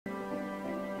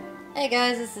Hey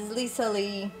guys, this is Lisa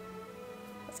Lee.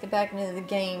 Let's get back into the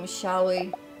game, shall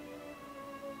we?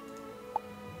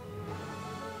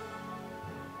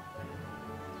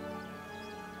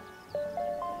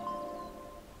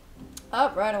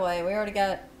 Oh, right away. We already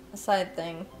got a side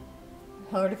thing.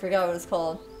 I already forgot what it's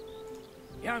called.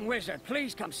 Young wizard,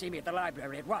 please come see me at the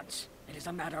library at once. It is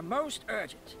a matter most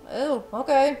urgent. Oh,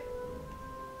 okay.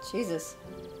 Jesus.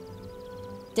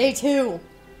 Day 2!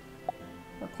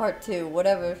 Or part 2,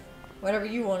 whatever. Whatever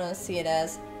you want to see it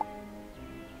as.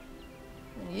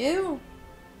 And you?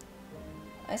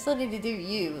 I still need to do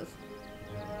you.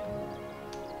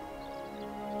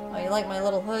 Oh, you like my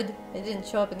little hood? It didn't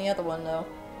show up in the other one, though.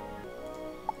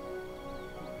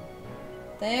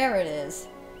 There it is.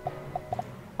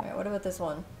 Alright, what about this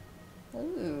one?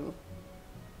 Ooh.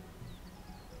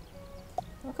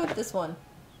 I'll go with this one.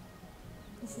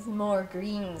 This is more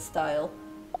green style.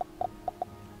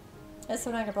 That's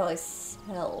one I could probably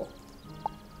sell.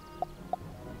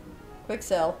 Quick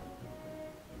sell.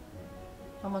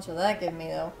 How much will that give me,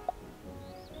 though?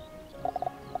 Oh,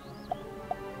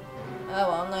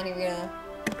 well, I'm not even gonna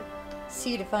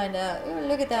see to find out. Ooh,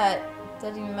 look at that.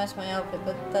 Doesn't even match my outfit,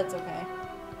 but that's okay.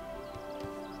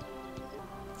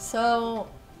 So,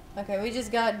 okay, we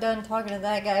just got done talking to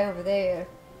that guy over there.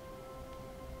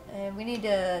 And we need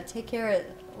to take care of...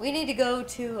 We need to go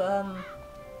to,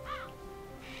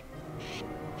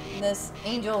 this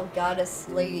angel goddess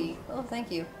lady. Oh,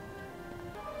 thank you.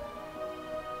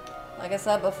 Like I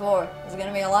said before, there's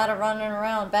gonna be a lot of running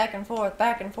around, back and forth,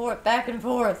 back and forth, back and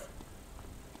forth.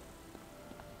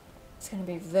 It's gonna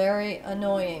be very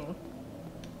annoying.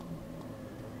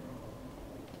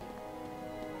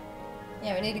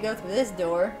 Yeah, we need to go through this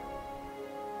door.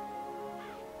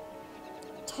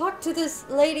 Talk to this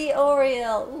Lady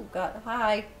Oriel. Ooh, God,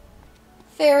 hi.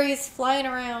 Fairies flying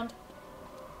around.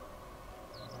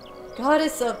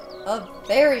 Goddess of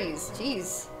fairies,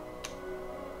 jeez.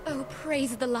 Oh,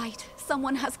 praise the light.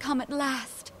 Someone has come at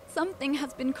last. Something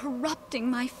has been corrupting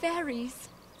my fairies.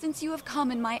 Since you have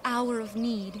come in my hour of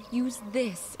need, use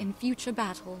this in future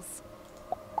battles.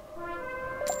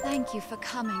 Thank you for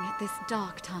coming at this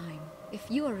dark time.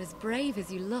 If you are as brave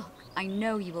as you look, I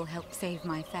know you will help save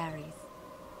my fairies.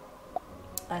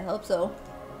 I hope so.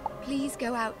 Please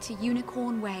go out to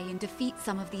Unicorn Way and defeat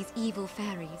some of these evil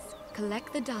fairies.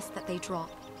 Collect the dust that they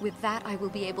drop. With that, I will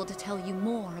be able to tell you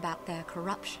more about their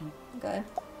corruption. Okay.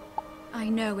 I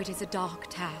know it is a dark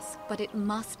task, but it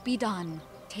must be done.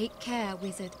 Take care,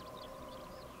 wizard.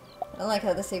 I like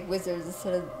how they say wizards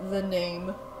instead of the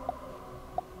name.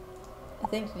 I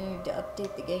think you need to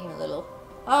update the game a little.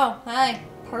 Oh, hi,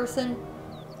 person.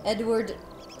 Edward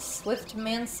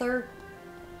Swiftmancer.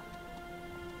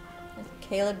 And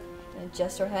Caleb in a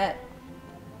jester hat.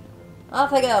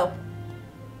 Off I go.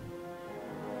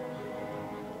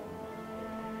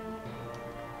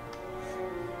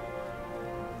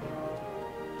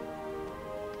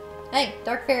 Hey,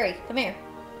 Dark Fairy, come here.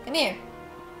 Come here.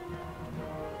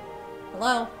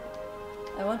 Hello?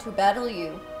 I want to battle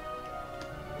you.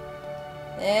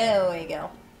 There we go.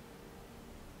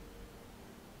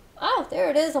 Oh, there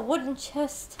it is, a wooden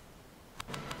chest.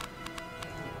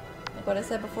 Like what I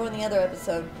said before in the other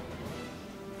episode.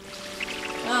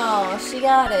 Oh, she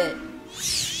got it.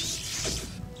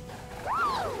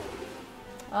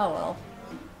 Oh well.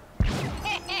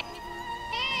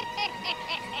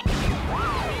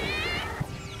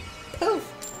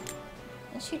 Poof!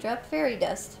 And she dropped fairy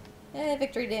dust. Hey,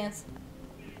 victory dance.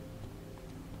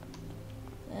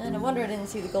 And no wonder I didn't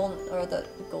see the golden, or the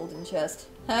golden chest.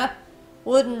 Ha!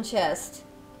 Wooden chest.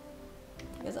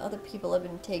 Because other people have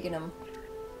been taking them.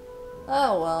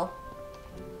 Oh well.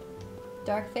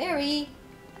 Dark Fairy!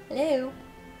 Hello!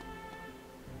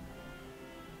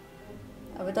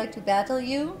 I would like to battle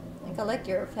you and collect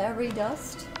your fairy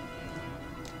dust.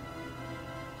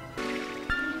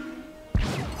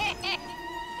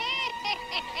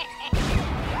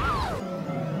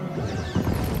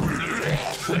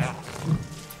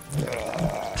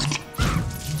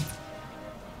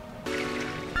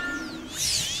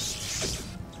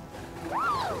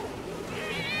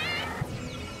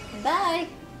 Bye!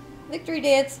 Victory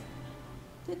dance!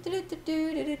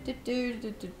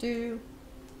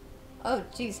 Oh,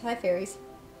 jeez. Hi, fairies.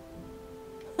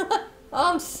 Oh,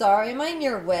 I'm sorry. Am I in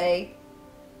your way?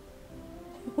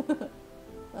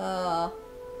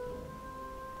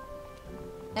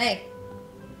 Hey.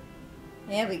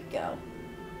 There we go.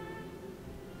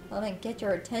 Let me get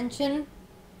your attention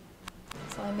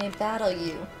so I may battle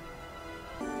you.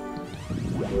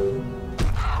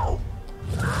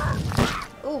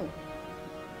 Ooh.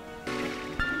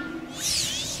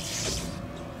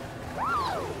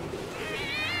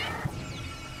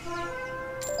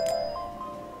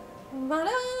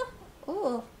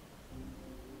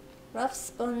 Rough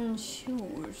sponge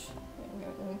shoes.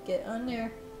 Let me get on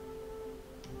there.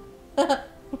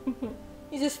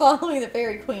 He's just following the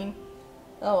fairy queen.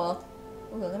 Oh well.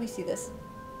 Ooh, let me see this.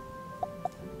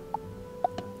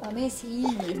 Let me see.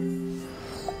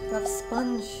 Rough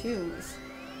sponge shoes.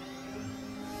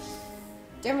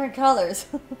 Different colors.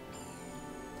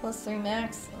 +3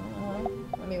 max.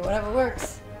 I mean, whatever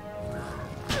works.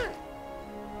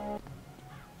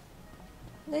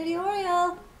 Lady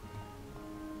Oriole.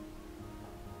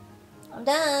 I'm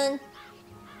done.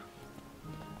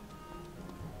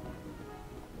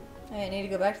 I need to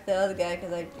go back to the other guy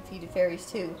because I defeated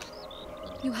fairies too.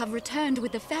 You have returned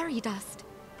with the fairy dust.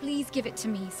 Please give it to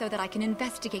me so that I can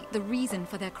investigate the reason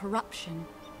for their corruption.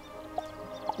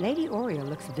 Lady Oriole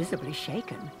looks visibly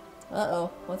shaken. Uh-oh,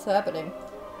 what's happening?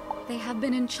 They have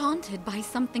been enchanted by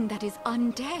something that is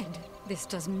undead. This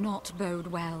does not bode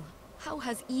well. How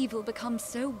has evil become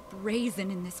so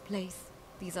brazen in this place?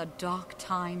 These are dark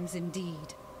times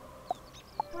indeed.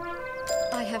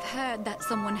 I have heard that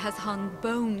someone has hung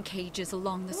bone cages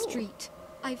along the street.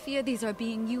 I fear these are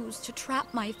being used to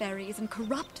trap my fairies and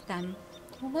corrupt them.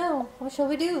 Oh no, what shall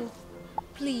we do?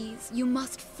 Please, you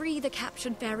must free the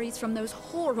captured fairies from those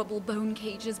horrible bone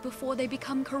cages before they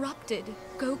become corrupted.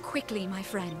 Go quickly, my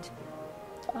friend.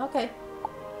 Okay.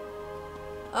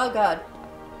 Oh god.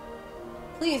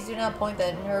 Please do not point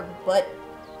that in her butt.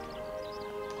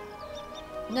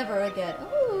 Never again.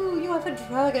 Ooh, you have a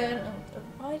dragon.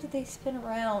 Why did they spin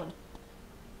around?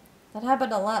 That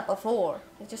happened a lot before.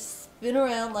 They just spin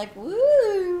around like,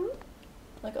 woo!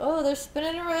 Like, oh, they're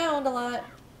spinning around a lot.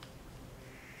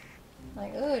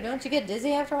 Like, ooh, don't you get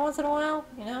dizzy after once in a while?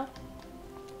 You know?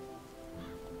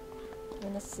 I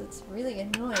mean, it's really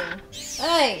annoying.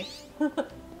 Hey!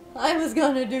 I was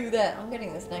gonna do that. I'm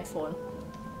getting this next one.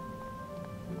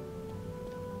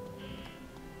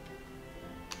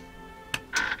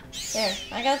 There,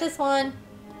 I got this one.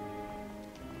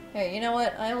 Here, you know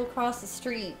what? I will cross the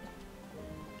street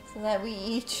so that we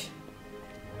each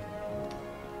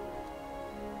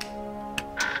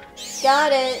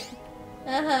got it.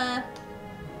 Uh-huh.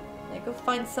 Now go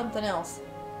find something else.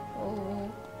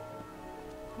 Oh,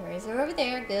 fairies are over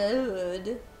there.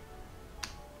 Good.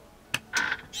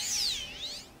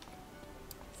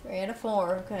 3 out of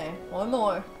 4. Okay, one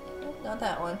more. Nope, not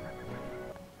that one.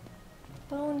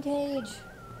 Bone cage.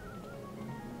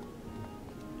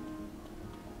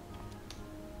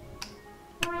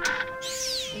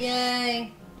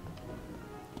 Yay!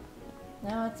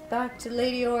 Now it's back to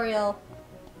Lady Oriole.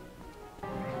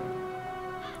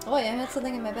 Oh wait, I had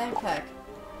something in my backpack.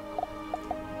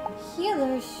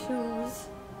 Healer shoes.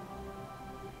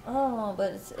 Oh,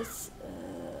 but it's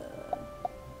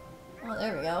oh,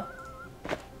 there we go.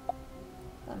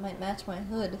 That might match my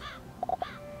hood.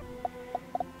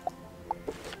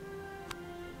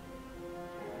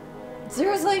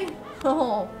 Seriously?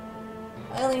 Oh.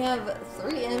 I only have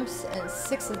 3 imps and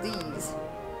 6 of these.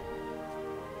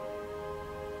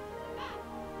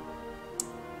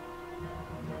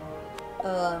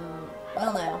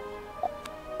 Well now.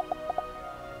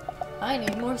 I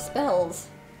need more spells.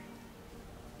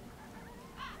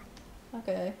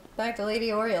 Okay, back to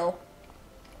Lady Oriole.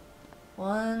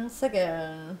 Once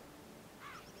again.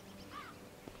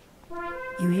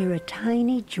 You hear a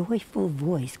tiny, joyful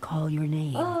voice call your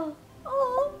name. Oh,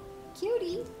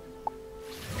 cutie.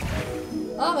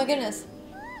 Oh my goodness.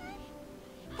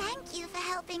 Thank you for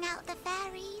helping out the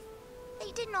fairies.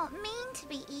 They did not mean to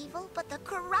be evil, but the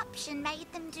corruption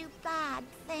made them do bad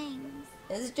things.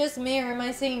 Is it just me or am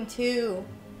I seeing 2?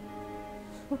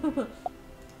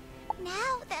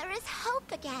 Now there is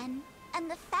hope again, and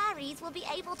the fairies will be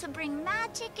able to bring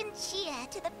magic and cheer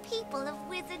to the people of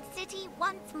Wizard City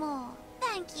once more.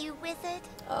 Thank you, Wizard.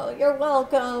 Oh, you're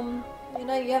welcome. You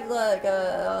know, you have like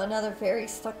another fairy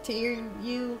stuck to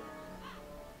you.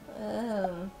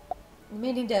 You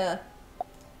may need to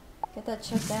get that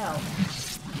checked out.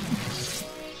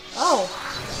 Oh!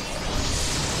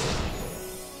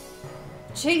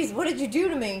 Jeez, what did you do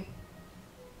to me?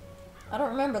 I don't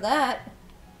remember that.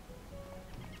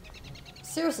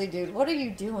 Seriously, dude, what are you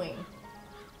doing?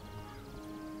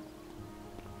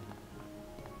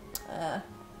 Oh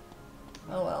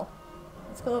well.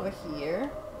 Let's go over here.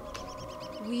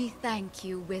 We thank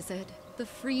you, Wizard. The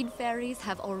freed fairies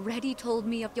have already told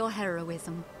me of your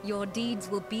heroism. Your deeds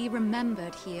will be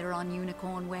remembered here on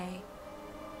Unicorn Way.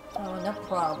 Oh, no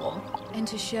problem. And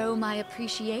to show my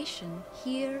appreciation,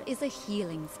 here is a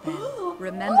healing spell.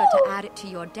 Remember to add it to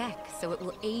your deck so it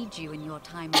will aid you in your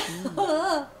time of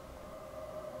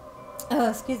need.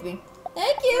 Excuse me.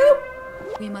 Thank you!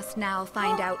 We must now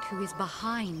find out who is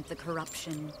behind the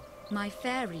corruption. My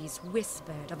fairies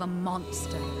whispered of a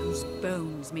monster whose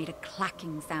bones made a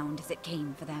clacking sound as it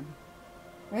came for them.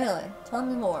 Really? Tell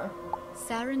me more.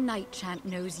 Saren Nightchant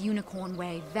knows Unicorn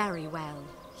Way very well.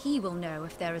 He will know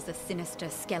if there is a sinister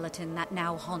skeleton that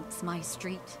now haunts my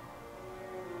street.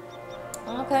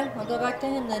 Okay, I'll go back to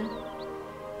him then.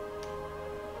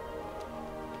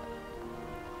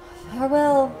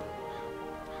 Farewell,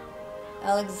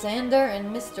 Alexander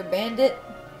and Mr. Bandit.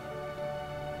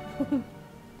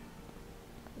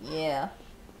 Yeah.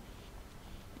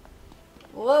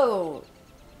 Whoa.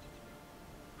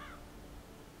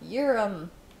 You're,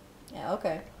 yeah,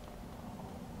 okay.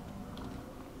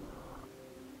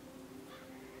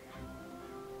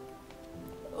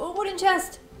 Oh, wooden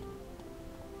chest!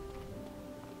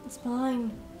 It's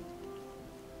mine.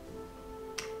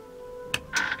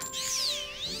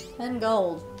 10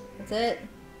 gold. That's it.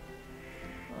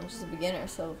 I'm just a beginner,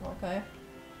 so okay.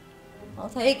 I'll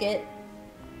take it.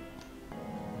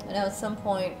 I know at some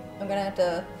point I'm gonna have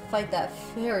to fight that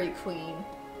fairy queen.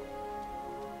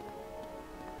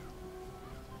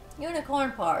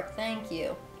 Unicorn Park, thank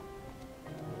you.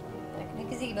 Back in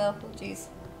the gazebo. Oh jeez.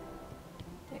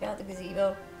 Check out the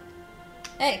gazebo.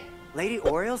 Hey! Lady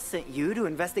Oriel sent you to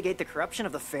investigate the corruption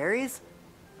of the fairies?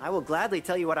 I will gladly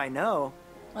tell you what I know.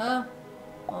 Oh.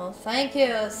 Well, thank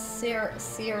you,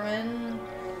 Siren.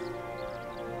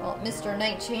 Well, Mr.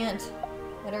 Nightchant.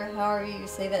 Whatever, however you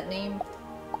say that name.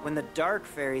 When the dark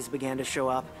fairies began to show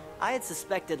up, I had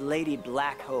suspected Lady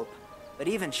Blackhope. But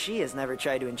even she has never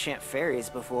tried to enchant fairies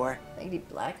before. Lady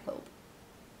Blackhope.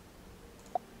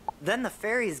 Then the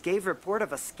fairies gave report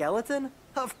of a skeleton?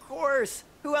 Of course!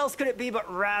 Who else could it be but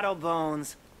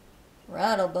Rattlebones?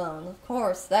 Rattlebone, of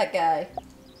course, that guy.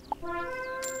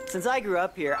 Since I grew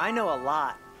up here, I know a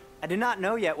lot. I do not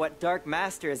know yet what Dark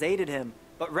Master has aided him,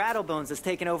 but Rattlebones has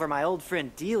taken over my old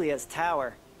friend Delia's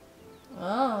tower.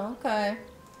 Oh, okay.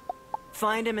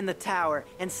 Find him in the tower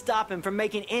and stop him from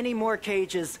making any more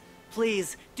cages.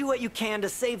 Please, do what you can to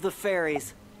save the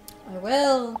fairies. I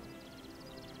will.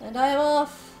 And I am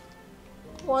off.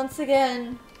 Once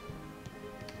again.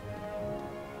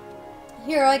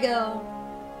 Here I go.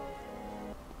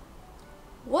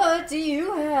 What do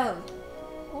you have?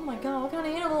 Oh my god, what kind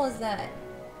of animal is that?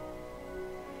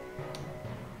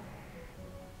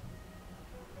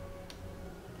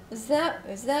 Is that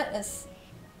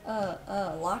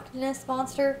a Loch Ness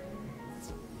monster?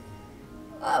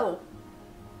 Oh.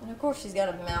 And of course she's got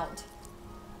a mount.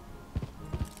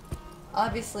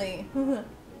 Obviously.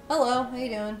 Hello, how you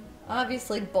doing?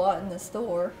 Obviously bought in the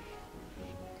store.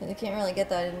 Because you can't really get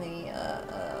that in the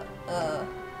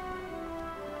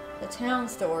town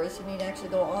stores. You need to actually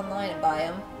go online and buy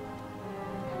them.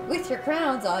 With your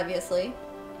crowns, obviously.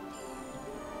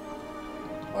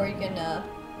 Or you can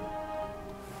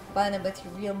buy them with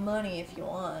your real money if you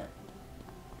want.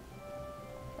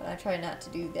 But I try not to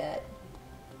do that.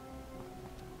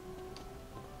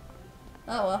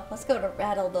 Oh well, let's go to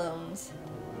Rattlebones.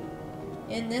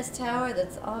 In this tower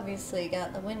that's obviously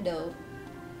got the window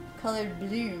colored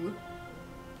blue.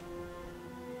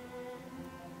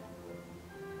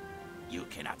 You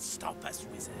cannot stop us,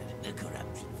 Wizard. The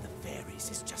corruption of the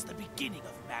fairies is just the beginning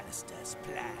of Manister's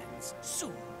plans.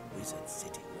 Soon, Wizard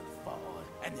City will fall,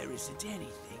 and there isn't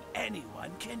anything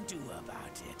anyone can do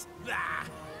about it.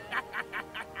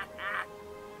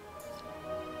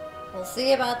 We'll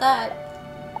see about that.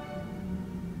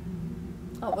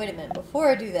 Oh, wait a minute. Before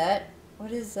I do that,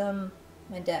 what is,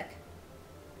 my deck?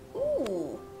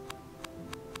 Ooh.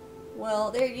 Well,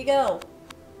 there you go.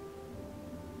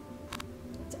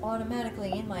 It's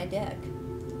automatically in my deck.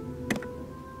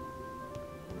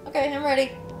 Okay, I'm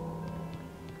ready.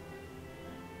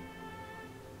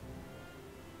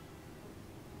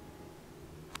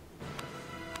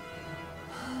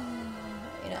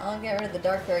 You know, I'll get rid of the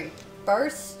Dark Fairy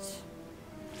first.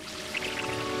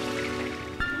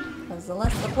 Because the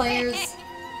less the players...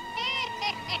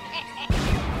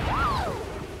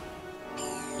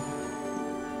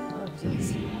 Oh,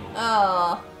 jeez.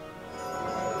 Oh.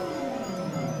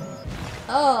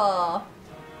 Oh.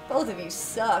 Both of you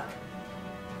suck.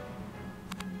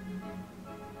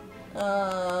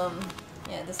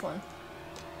 Yeah, this one.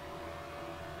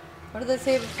 What did they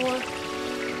say before?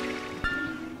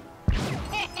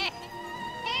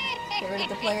 Get rid of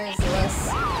the players, the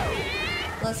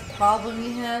less problem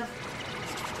you have.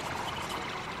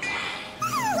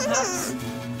 Perhaps.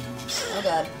 Oh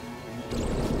god.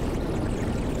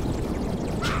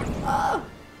 Oh!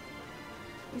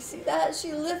 You see that?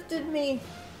 She lifted me.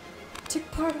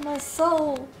 Took part of my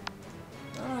soul.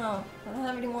 Oh, I don't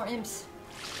have any more imps.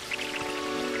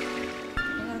 I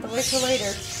have to wait till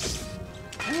later.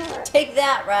 Take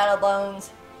that, Rattlebones.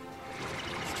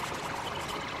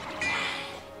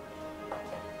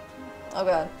 Oh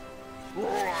god.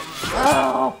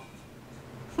 Oh!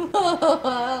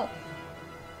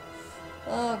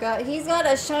 Oh god, he's got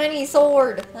a shiny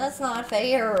sword. That's not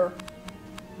fair.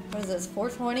 What is this,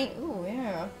 420? Ooh,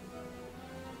 yeah.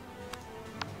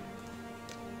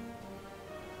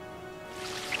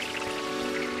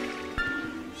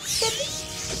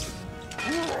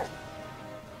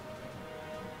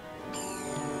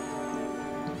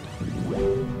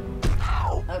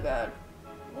 Oh god.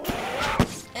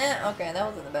 Okay, that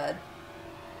wasn't bad.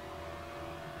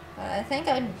 I think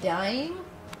I'm dying.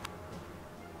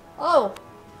 Oh!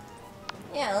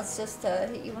 Yeah, let's just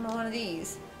hit you with one of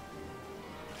these.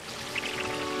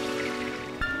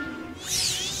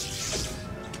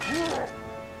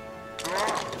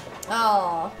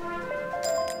 Oh.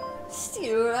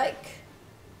 Strike.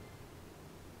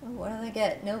 Oh, what did I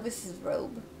get? Novus's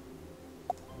robe.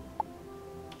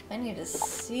 I need to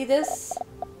see this.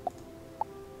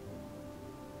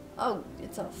 Oh,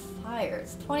 it's on fire.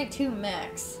 It's 22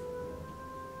 max.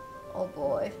 Oh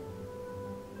boy.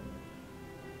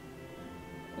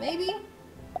 Maybe?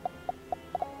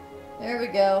 There we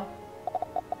go.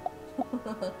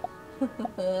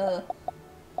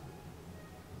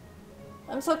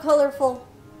 I'm so colorful.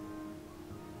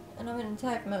 And I'm in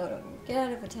attack mode. Get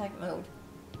out of attack mode.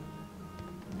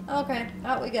 Okay,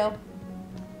 out we go.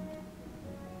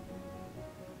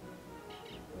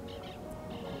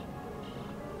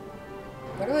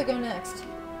 Where do I go next?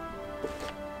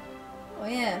 Oh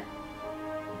yeah.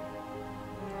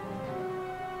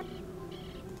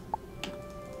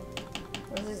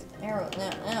 Where's this arrow?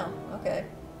 No, okay.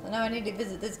 So now I need to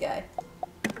visit this guy.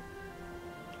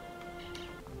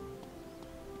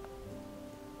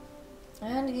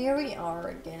 And here we are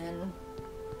again.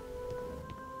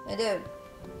 Hey dude,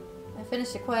 I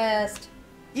finished the quest.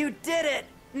 You did it!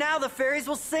 Now the fairies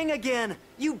will sing again!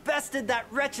 You bested that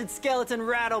wretched skeleton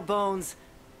Rattlebones!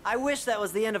 I wish that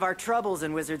was the end of our troubles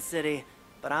in Wizard City,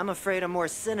 but I'm afraid a more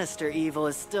sinister evil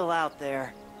is still out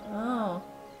there. Oh.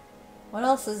 What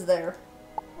else is there?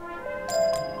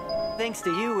 Thanks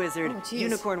to you, Wizard, Oh,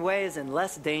 Unicorn Way is in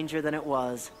less danger than it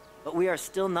was. But we are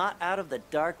still not out of the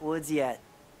dark woods yet.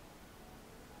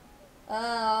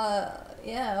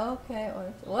 Yeah, okay.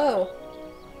 Whoa.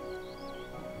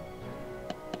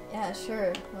 Yeah,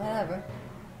 sure. Whatever.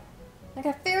 I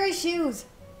got fairy shoes!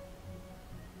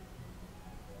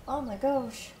 Oh my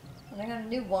gosh. And I got a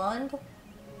new wand.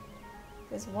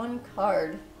 There's one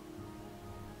card.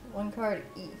 One card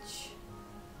each.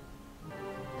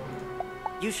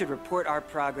 You should report our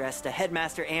progress to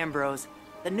Headmaster Ambrose.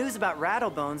 The news about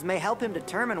Rattlebones may help him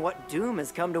determine what doom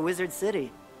has come to Wizard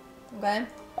City. Okay.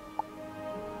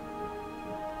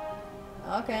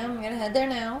 Okay, I'm gonna head there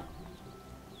now.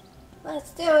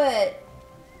 Let's do it!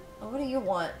 Oh, what do you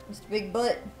want, Mr. Big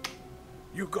Butt?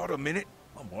 You got a minute?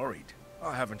 I'm worried.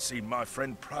 I haven't seen my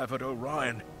friend Private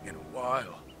Orion in a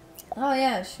while. Oh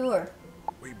yeah, sure.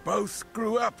 We both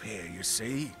grew up here, you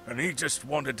see, and he just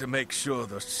wanted to make sure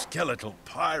the skeletal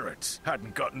pirates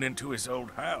hadn't gotten into his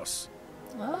old house.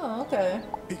 Oh, okay.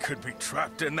 He could be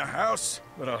trapped in the house,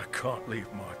 but I can't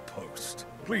leave my post.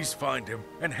 Please find him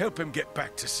and help him get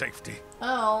back to safety.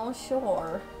 Oh,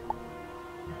 sure.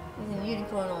 He's in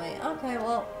Unicorn Way. Okay,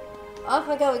 well, off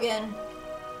I go again.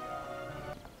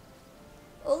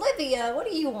 Olivia, what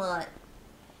do you want?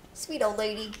 Sweet old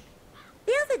lady.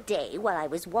 The other day, while I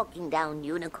was walking down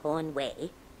Unicorn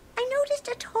Way, I noticed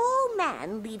a tall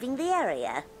man leaving the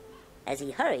area. As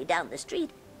he hurried down the street,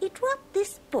 he dropped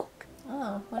this book.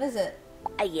 Oh, what is it?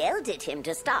 I yelled at him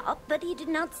to stop, but he did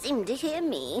not seem to hear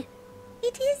me.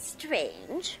 It is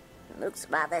strange. It looks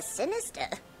rather sinister.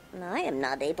 I am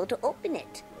not able to open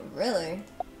it. Really?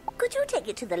 Could you take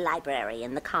it to the library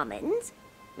in the Commons?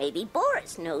 Maybe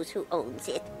Boris knows who owns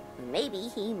it. Maybe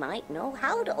he might know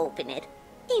how to open it.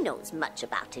 He knows much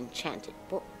about enchanted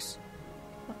books.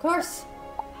 Of course.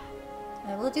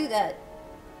 I will do that.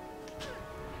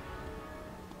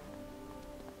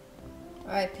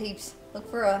 Alright, peeps. Look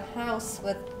for a house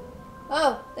with...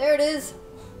 Oh, there it is.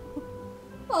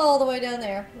 All the way down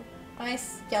there. Hi,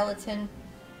 skeleton.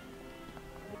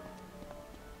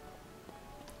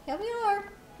 Here we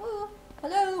are. Oh,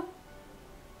 hello.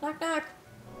 Knock, knock.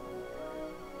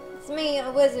 It's me,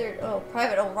 a wizard. Oh,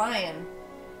 Private Orion.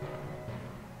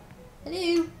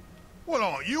 Hello. Well,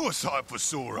 aren't you a sight for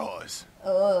sore eyes?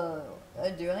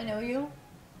 Do I know you?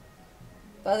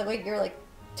 By the way, you're like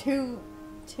two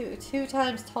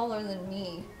times taller than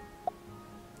me.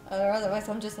 Or otherwise,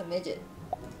 I'm just a midget.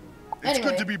 It's Anyway.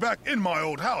 good to be back in my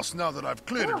old house now that I've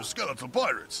cleared it of skeletal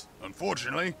pirates.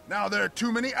 Unfortunately, now there are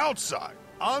too many outside.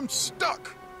 I'm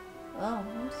stuck. Oh,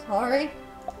 I'm sorry.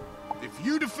 If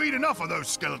you defeat enough of those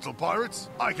skeletal pirates,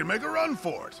 I can make a run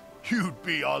for it. You'd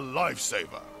be a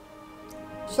lifesaver.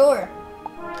 Sure.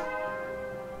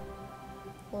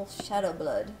 Well, Shadow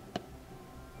Blood.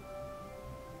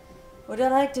 Would I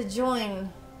like to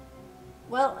join?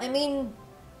 Well, I mean,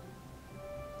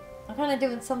 I'm kind of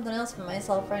doing something else for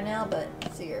myself right now, but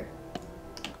let's see here.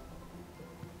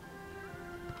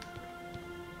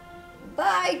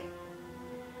 Bye!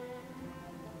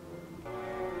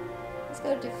 Let's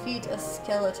go defeat a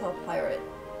skeletal pirate.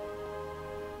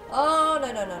 Oh,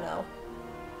 no, no, no, no.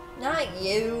 Not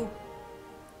you.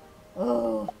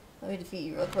 Oh, let me defeat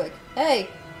you real quick. Hey!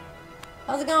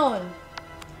 How's it going?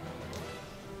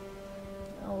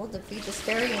 Oh, we'll defeat this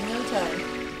fairy in no time.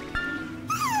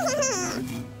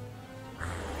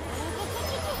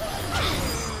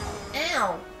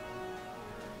 Ow!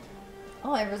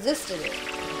 Oh, I resisted it.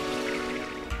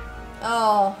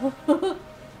 Oh.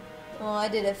 Oh, I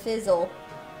did a fizzle.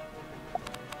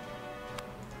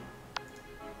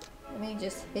 Let me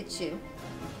just hit you.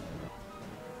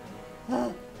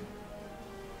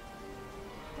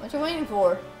 What you waiting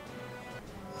for?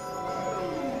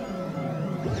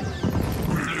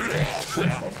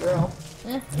 Good girl.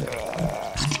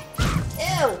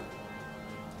 Ew!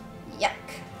 Yuck.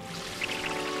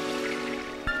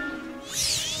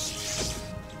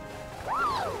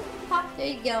 Pop, there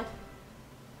you go.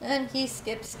 And he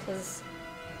skips because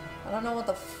I don't know what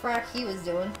the frack he was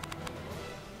doing.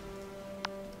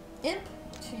 Imp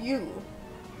to you.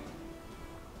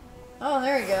 Oh,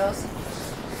 there he goes.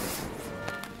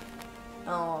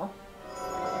 Oh.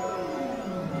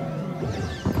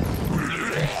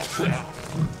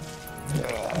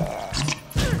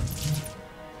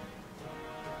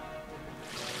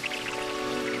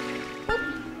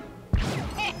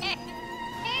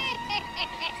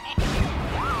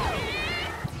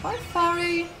 Hi,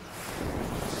 fairy.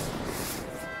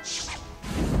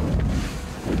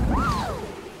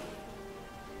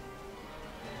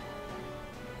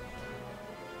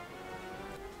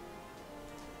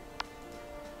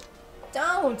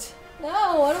 Don't!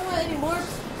 No, I don't want any more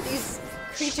of these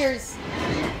creatures.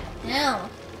 No.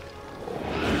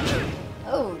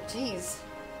 Oh, jeez.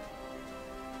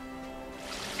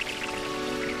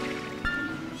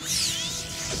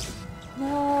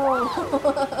 No.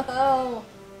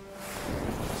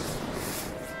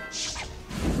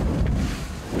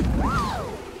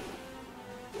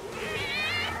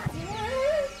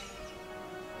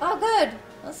 Oh, good.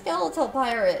 A skeletal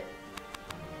pirate.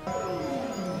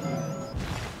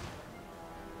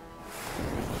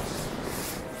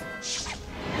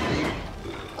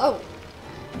 Oh.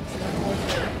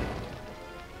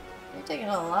 You're taking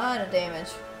a lot of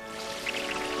damage.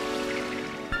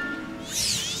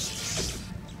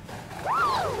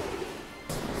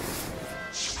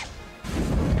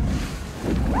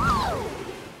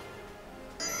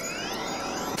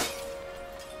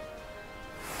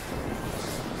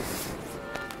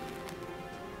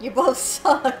 You both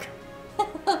suck.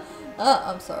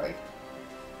 I'm sorry.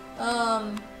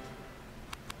 Why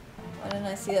didn't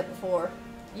I see that before?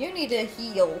 You need to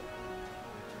heal.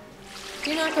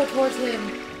 Do not go towards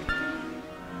him.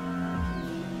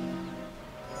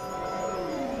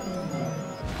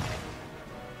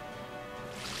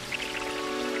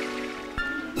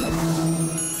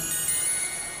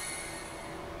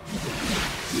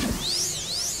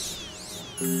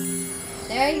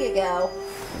 There you go.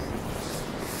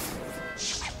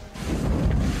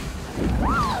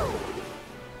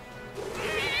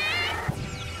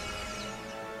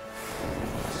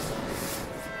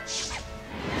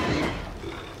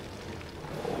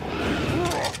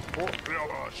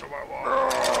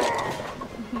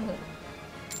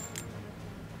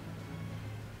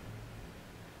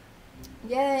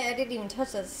 Yeah, I didn't even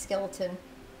touch that skeleton.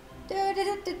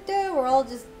 We're all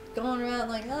just going around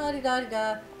like la di da di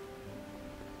da.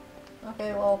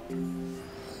 Okay, well,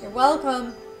 you're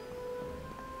welcome.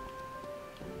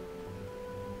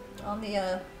 On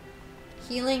the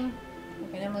healing.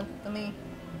 Okay,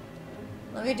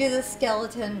 let me do the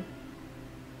skeleton.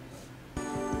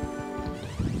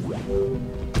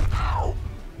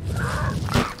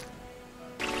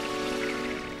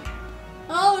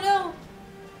 Oh no!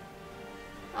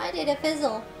 I did a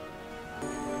fizzle.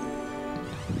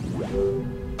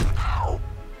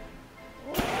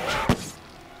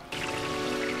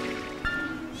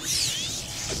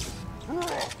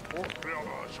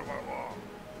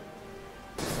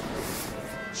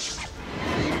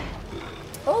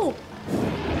 Oh!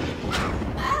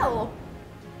 Ow!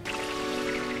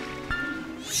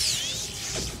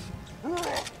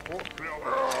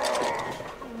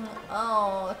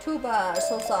 Oh, too bad.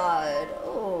 So sad.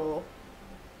 Oh.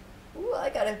 Ooh, I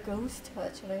got a ghost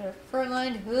touch and I got a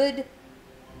fur-lined hood.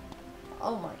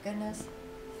 Oh my goodness.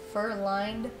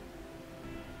 Fur-lined.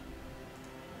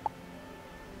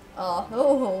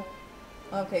 Oh.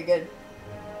 Okay, good.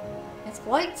 It's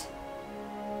white.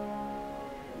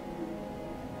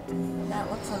 That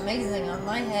looks amazing on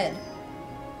my head.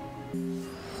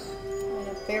 I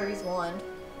have fairy's wand.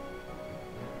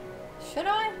 Should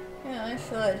I? Yeah, I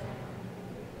should.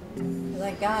 Because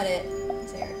I got it.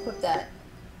 So here, equip that.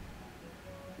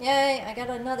 Yay, I got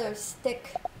another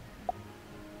stick.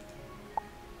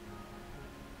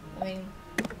 I mean,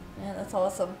 yeah, that's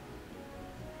awesome.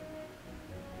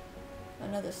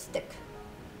 Another stick.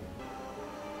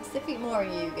 Let's defeat more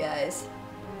of you guys.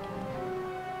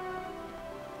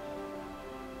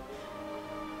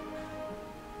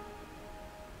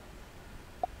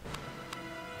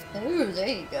 Ooh, there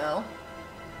you go.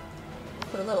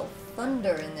 Put a little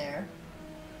thunder in there.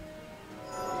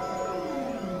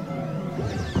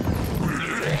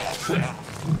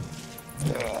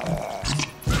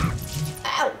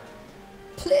 Ow!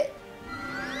 Plit!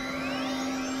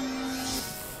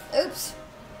 Oops.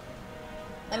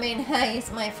 I mean, hey,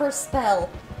 it's my first spell.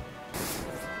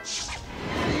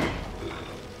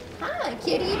 Hi,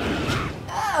 kitty!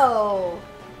 Oh!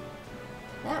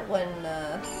 That one,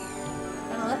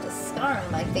 I left a scar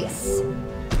on my face.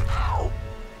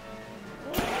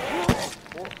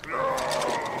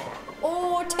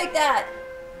 Oh, take that!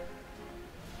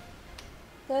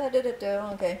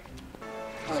 Okay.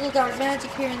 A little dark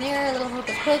magic here and there, a little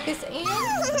hocus pocus, and...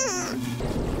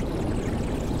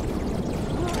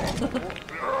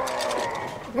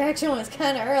 Reaction was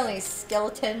kind of early,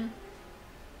 skeleton.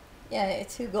 Yeah,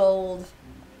 2 gold.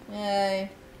 Yay.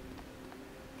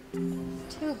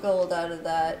 2 gold out of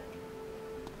that.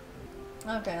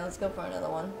 Okay, let's go for another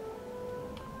one.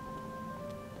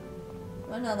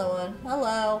 Another one.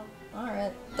 Hello.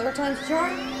 Alright. 3rd time's a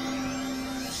charm.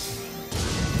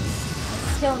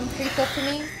 Skeleton creep up to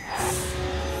me.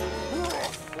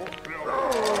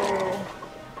 Oh.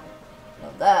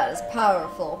 Well, that is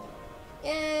powerful.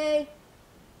 Yay!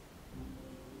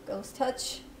 Ghost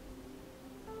touch.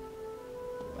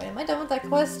 Wait, am I done with that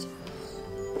quest?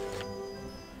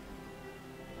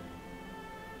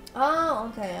 Oh,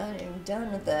 okay, I'm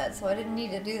done with that, so I didn't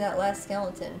need to do that last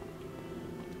skeleton.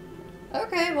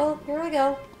 Okay, well, here I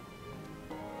go.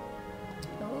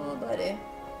 Oh, buddy.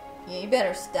 Yeah, you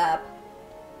better stop.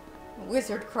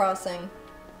 Wizard crossing.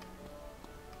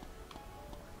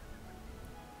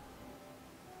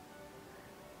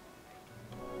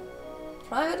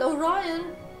 Private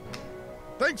Orion.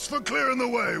 Thanks for clearing the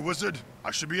way, Wizard.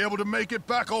 I should be able to make it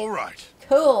back all right.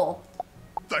 Cool.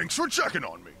 Thanks for checking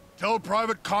on me. Tell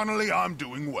Private Connolly I'm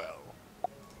doing well.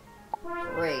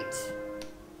 Great.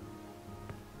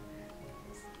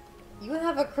 You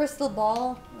have a crystal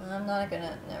ball? I'm not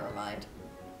gonna... Never mind.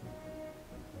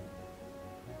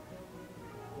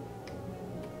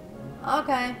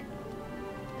 Okay.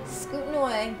 Scooting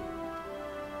away.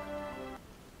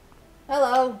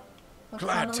 Hello.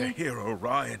 Glad to hear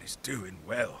Orion is doing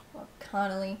well. Oh,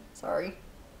 Connolly. Sorry.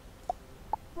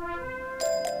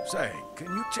 Say, can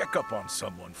you check up on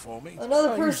someone for me? Another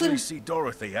I person? usually see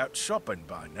Dorothy out shopping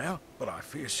by now, but I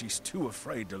fear she's too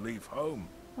afraid to leave home.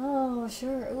 Oh,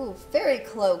 sure. Ooh, fairy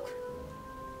cloak.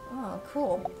 Oh,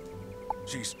 cool.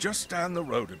 She's just down the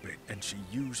road a bit, and she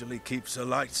usually keeps her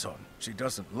lights on. She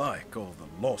doesn't like all the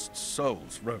lost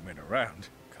souls roaming around.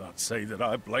 Can't say that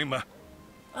I blame her.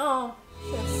 Oh,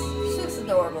 she looks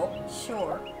adorable.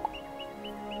 Sure.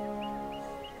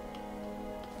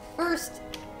 First,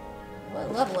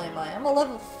 what level am I? I'm a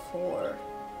level 4.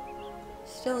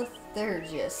 Still a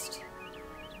Thergist.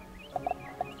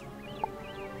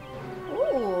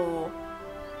 Ooh.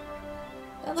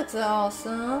 That looks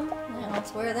awesome. Yeah,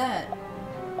 let's wear that.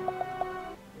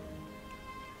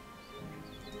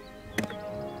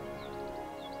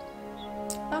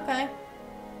 Okay.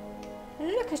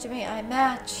 Look at me, I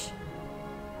match.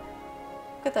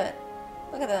 Look at that.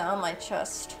 Look at that on my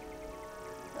chest.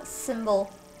 That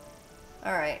symbol.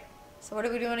 Alright. So what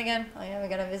are we doing again? Oh yeah, we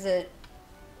gotta visit.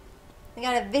 We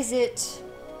gotta visit.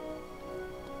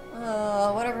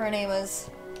 Whatever her name is.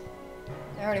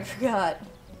 I already forgot.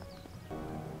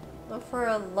 Look for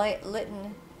a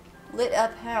lit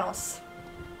up house.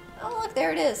 Oh look,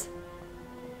 there it is.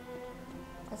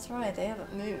 That's right, they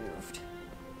haven't moved.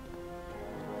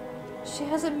 She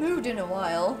hasn't moved in a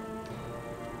while.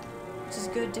 Which is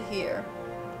good to hear.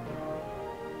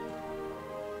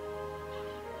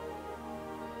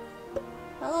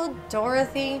 Hello,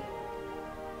 Dorothy.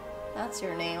 That's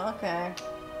your name, okay.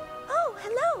 Oh,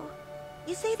 hello.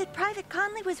 You say that Private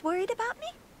Conley was worried about me?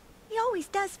 He always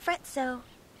does fret so.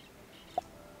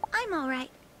 I'm all right.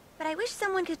 But I wish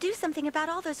someone could do something about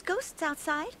all those ghosts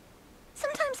outside.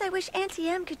 Sometimes I wish Auntie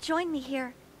Em could join me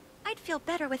here. I'd feel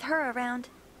better with her around.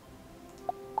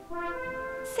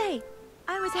 Say,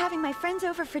 I was having my friends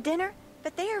over for dinner,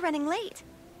 but they are running late.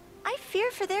 I fear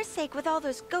for their sake with all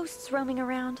those ghosts roaming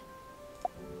around.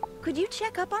 Could you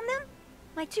check up on them?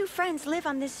 My 2 friends live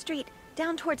on this street,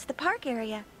 down towards the park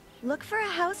area. Look for a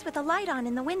house with a light on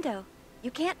in the window.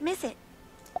 You can't miss it.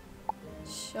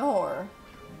 Sure.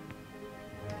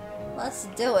 Let's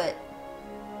do it.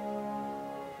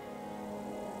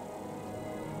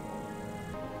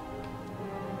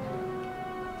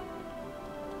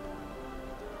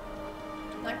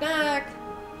 Knock knock.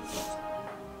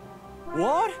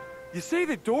 What? You say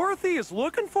that Dorothy is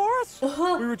looking for us?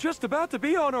 We were just about to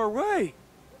be on our way.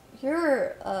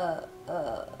 You're,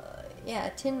 yeah,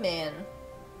 Tin Man.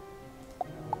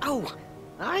 Oh,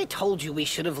 I told you we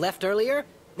should have left earlier.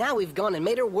 Now we've gone and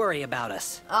made her worry about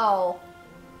us. Oh.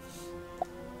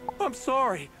 I'm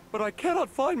sorry, but I cannot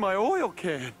find my oil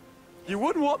can. You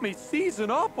wouldn't want me seizing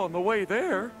up on the way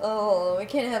there. Oh, we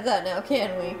can't have that now,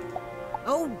 can we?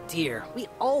 Oh dear, we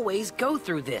always go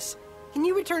through this. Can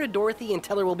you return to Dorothy and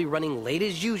tell her we'll be running late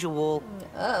as usual?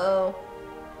 Uh-oh.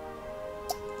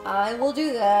 I will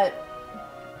do that.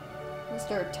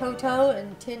 Mr. Toto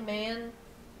and Tin Man.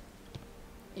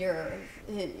 You're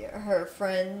her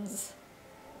friends.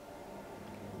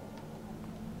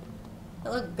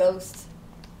 Hello, ghosts.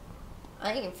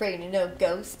 I ain't afraid of no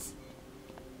ghosts.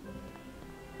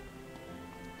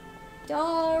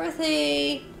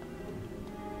 Dorothy!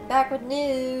 Back with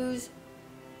news.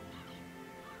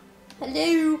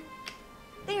 Hello.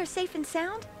 They are safe and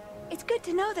sound? It's good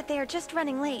to know that they are just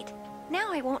running late.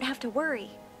 Now I won't have to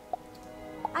worry.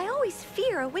 I always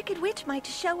fear a wicked witch might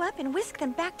show up and whisk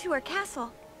them back to her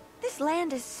castle. This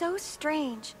land is so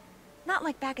strange. Not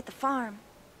like back at the farm.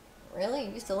 Really?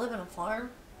 You used to live on a farm?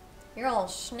 You're all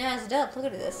schnazzed up. Look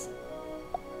at this.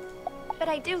 But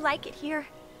I do like it here.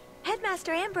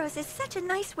 Headmaster Ambrose is such a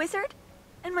nice wizard.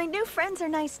 And my new friends are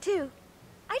nice too.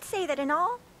 I'd say that in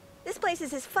all, this place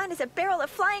is as fun as a barrel of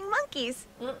flying monkeys.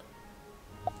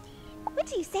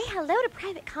 Would you say hello to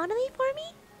Private Connolly for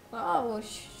me? Oh,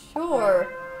 sure.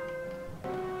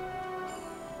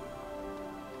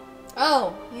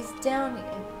 Oh, he's down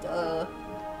here.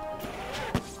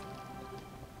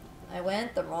 I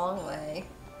went the wrong way.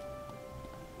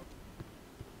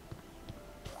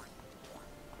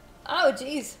 Oh,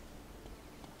 jeez.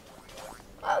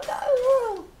 Oh,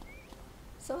 no.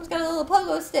 Someone's got a little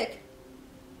pogo stick.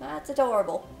 That's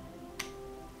adorable.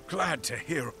 Glad to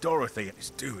hear Dorothy is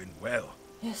doing well.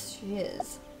 Yes, she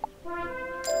is.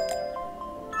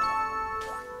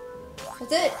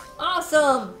 That's it.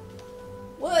 Awesome.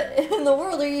 What in the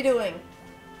world are you doing?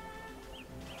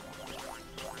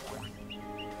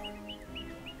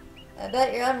 I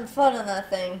bet you're having fun on that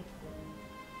thing.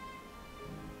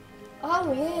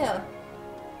 Oh, yeah.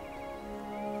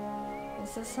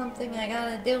 This is something I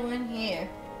gotta do in here.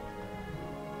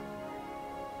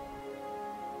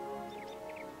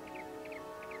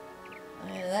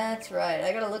 Yeah, that's right.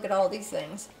 I gotta look at all these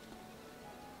things.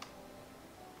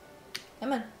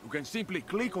 Come on. You can simply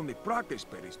click on the practice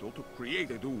pedestal to create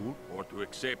a duel or to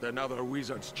accept another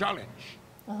wizard's challenge.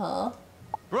 Uh-huh.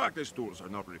 Practice duels are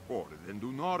not recorded and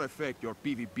do not affect your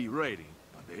PvP rating,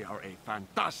 but they are a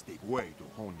fantastic way to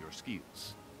hone your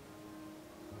skills.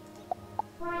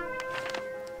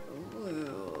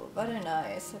 Ooh, very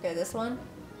nice. Okay, this one.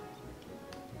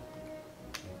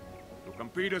 To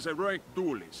compete as a ranked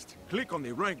duelist, click on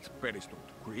the ranked pedestal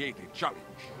to create a challenge,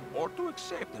 or to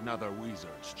accept another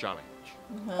wizard's challenge.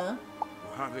 Uh-huh. You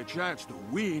have the chance to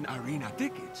win arena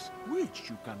tickets, which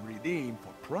you can redeem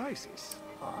for prizes.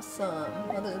 Awesome.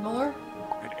 Oh, there's more?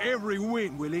 And every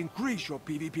win will increase your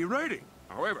PvP rating.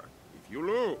 However, if you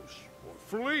lose or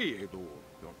flee a duel,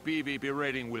 your PvP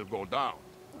rating will go down.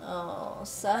 Oh,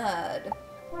 sad.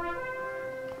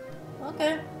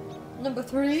 Okay. Number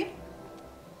 3.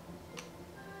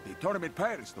 The tournament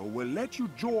pedestal will let you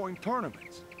join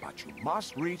tournaments, but you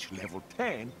must reach level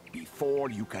 10 before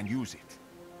you can use it.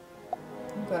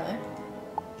 Okay.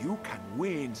 You can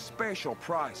win special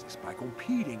prizes by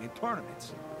competing in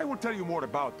tournaments. I will tell you more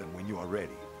about them when you are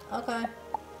ready. Okay.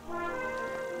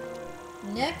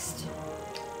 Next.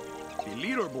 The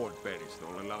leaderboard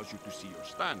pedestal allows you to see your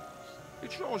standings.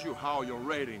 It shows you how your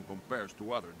rating compares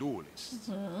to other duelists.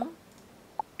 Mm-hmm.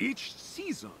 Each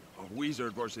season of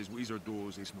Wizard versus Wizard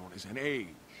duels is known as an age.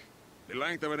 The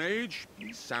length of an age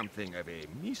is something of a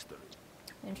mystery.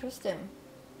 Interesting.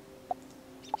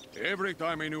 Every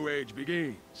time a new age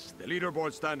begins, the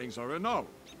leaderboard standings are annulled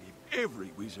to give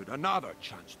every wizard another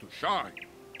chance to shine.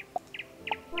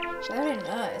 Very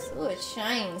nice. Ooh, it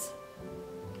shines.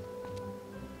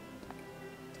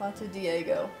 Talk to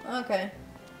Diego. Okay.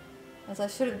 As I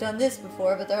should have done this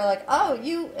before, but they're like, oh,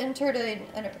 you entered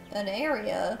an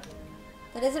area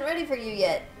that isn't ready for you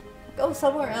yet. Go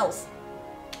somewhere else.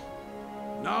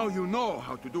 Now you know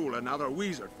how to duel another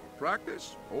wizard for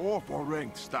practice or for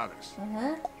ranked status.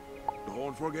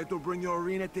 Don't forget to bring your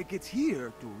arena tickets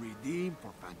here to redeem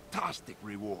for fantastic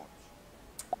rewards.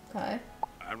 Okay.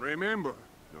 And remember,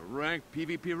 the ranked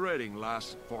PvP rating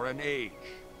lasts for an age.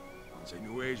 Once a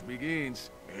new age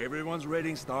begins, everyone's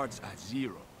rating starts at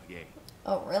 0 again.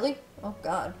 Oh, really? Oh,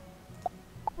 God.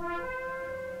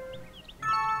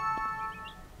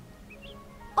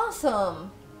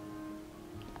 Awesome!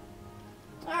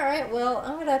 Alright, well,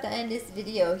 I'm gonna have to end this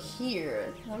video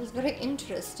here. That was very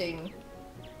interesting.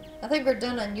 I think we're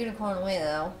done on Unicorn Way,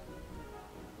 though.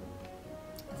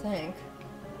 I think.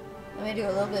 I may do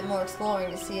a little bit more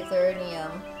exploring to see if there are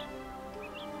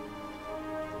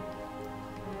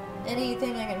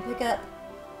anything I can pick up.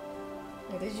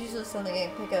 Like, there's usually something I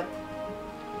can pick up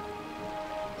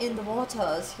in the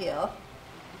waters here.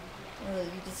 Oh,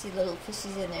 you can see little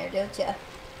fishes in there, don't ya?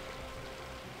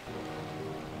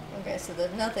 Okay, so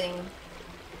there's nothing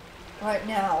right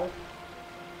now.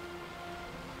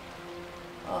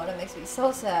 Oh, that makes me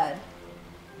so sad.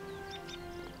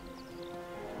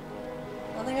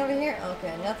 Nothing over here?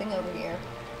 Okay, nothing over here.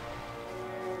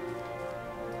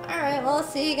 Alright, well, I'll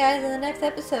see you guys in the next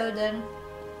episode then.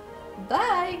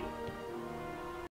 Bye!